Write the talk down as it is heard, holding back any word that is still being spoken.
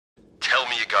Tell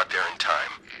me you got there in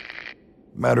time.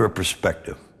 Matter of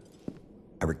perspective.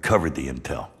 I recovered the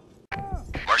intel.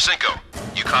 Marcinko,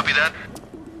 you copy that?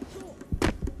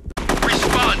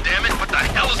 Respond, damn it! What the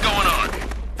hell is going on?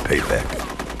 Payback.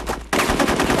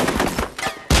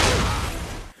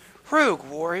 Rogue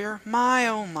Warrior, my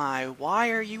oh my,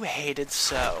 why are you hated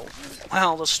so?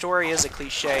 Well, the story is a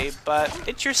cliche, but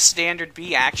it's your standard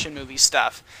B action movie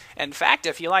stuff. In fact,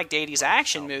 if you liked 80s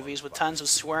action movies with tons of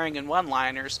swearing and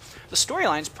one-liners, the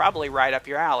storyline's probably right up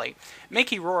your alley.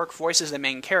 Mickey Rourke voices the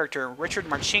main character, Richard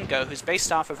Marcinko, who's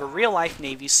based off of a real-life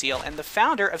Navy SEAL and the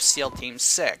founder of SEAL Team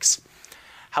 6.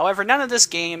 However, none of this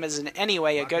game is in any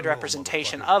way a good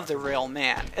representation of the real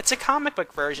man. It's a comic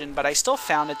book version, but I still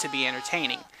found it to be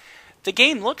entertaining. The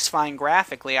game looks fine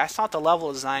graphically. I thought the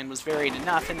level design was varied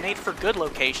enough and made for good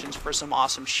locations for some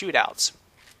awesome shootouts.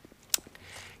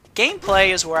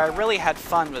 Gameplay is where I really had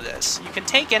fun with this. You can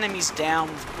take enemies down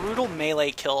with brutal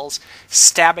melee kills,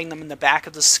 stabbing them in the back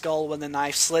of the skull with a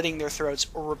knife, slitting their throats,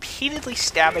 or repeatedly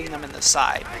stabbing them in the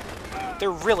side. They're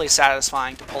really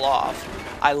satisfying to pull off.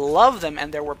 I love them,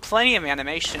 and there were plenty of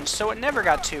animations, so it never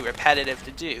got too repetitive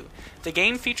to do. The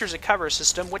game features a cover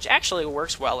system which actually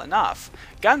works well enough.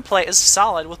 Gunplay is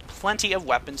solid with plenty of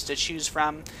weapons to choose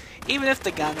from, even if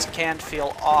the guns can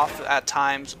feel off at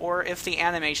times, or if the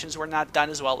animations were not done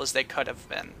as well as they could have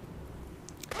been.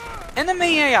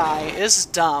 Enemy AI is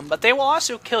dumb, but they will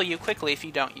also kill you quickly if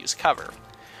you don't use cover.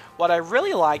 What I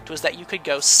really liked was that you could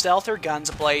go stealth or guns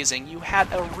blazing. You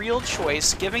had a real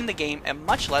choice, giving the game a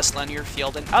much less linear feel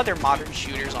than other modern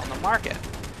shooters on the market.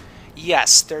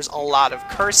 Yes, there's a lot of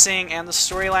cursing, and the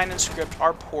storyline and script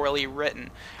are poorly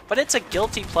written, but it's a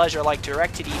guilty pleasure like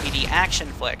direct-to-DVD action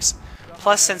flicks.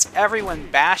 Plus, since everyone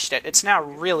bashed it, it's now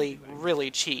really, really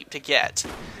cheap to get.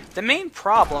 The main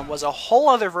problem was a whole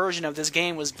other version of this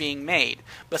game was being made.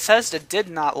 Bethesda did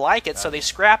not like it, so they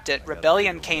scrapped it.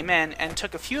 Rebellion came in and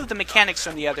took a few of the mechanics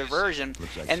from the other version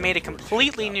and made a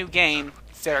completely new game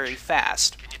very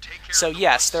fast. So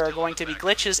yes, there are going to be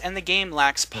glitches and the game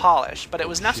lacks polish, but it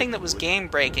was nothing that was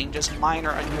game-breaking, just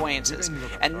minor annoyances,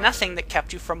 and nothing that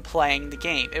kept you from playing the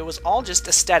game. It was all just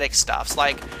aesthetic stuffs,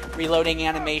 like reloading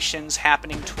animations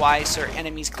happening twice or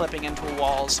enemies clipping into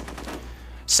walls.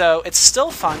 So it's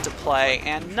still fun to play,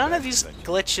 and none of these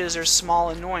glitches or small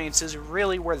annoyances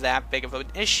really were that big of an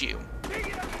issue.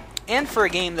 And for a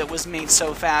game that was made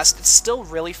so fast, it's still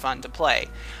really fun to play.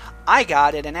 I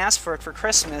got it and asked for it for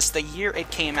Christmas the year it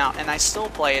came out, and I still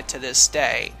play it to this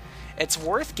day. It's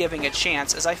worth giving a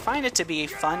chance, as I find it to be a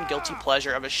fun, guilty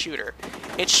pleasure of a shooter.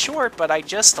 It's short, but I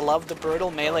just love the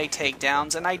brutal melee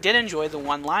takedowns, and I did enjoy the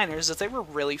one-liners as they were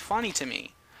really funny to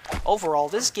me. Overall,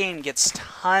 this game gets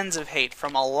tons of hate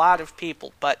from a lot of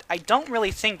people, but I don't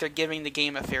really think they're giving the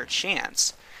game a fair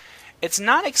chance. It's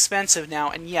not expensive now,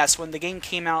 and yes, when the game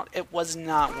came out, it was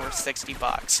not worth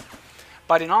 $60.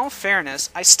 But in all fairness,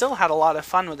 I still had a lot of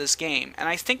fun with this game, and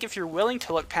I think if you're willing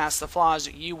to look past the flaws,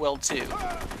 you will too.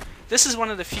 This is one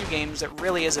of the few games that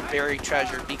really is a buried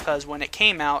treasure, because when it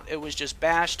came out, it was just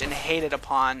bashed and hated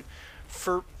upon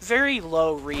for very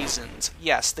low reasons.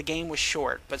 Yes, the game was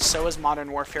short, but so is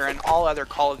Modern Warfare and all other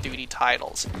Call of Duty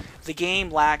titles. The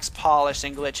game lacks polish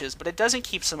and glitches, but it doesn't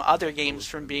keep some other games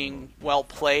from being well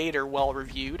played or well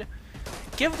reviewed.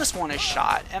 Give this one a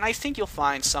shot, and I think you'll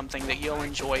find something that you'll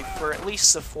enjoy for at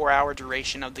least the 4-hour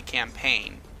duration of the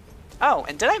campaign. Oh,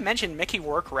 and did I mention Mickey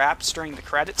Rourke raps during the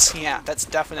credits? Yeah, that's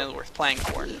definitely worth playing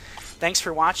for. Thanks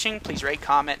for watching, please rate,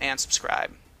 comment, and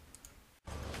subscribe.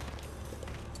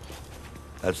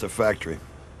 That's the factory.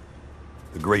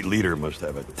 The great leader must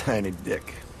have a tiny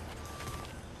dick.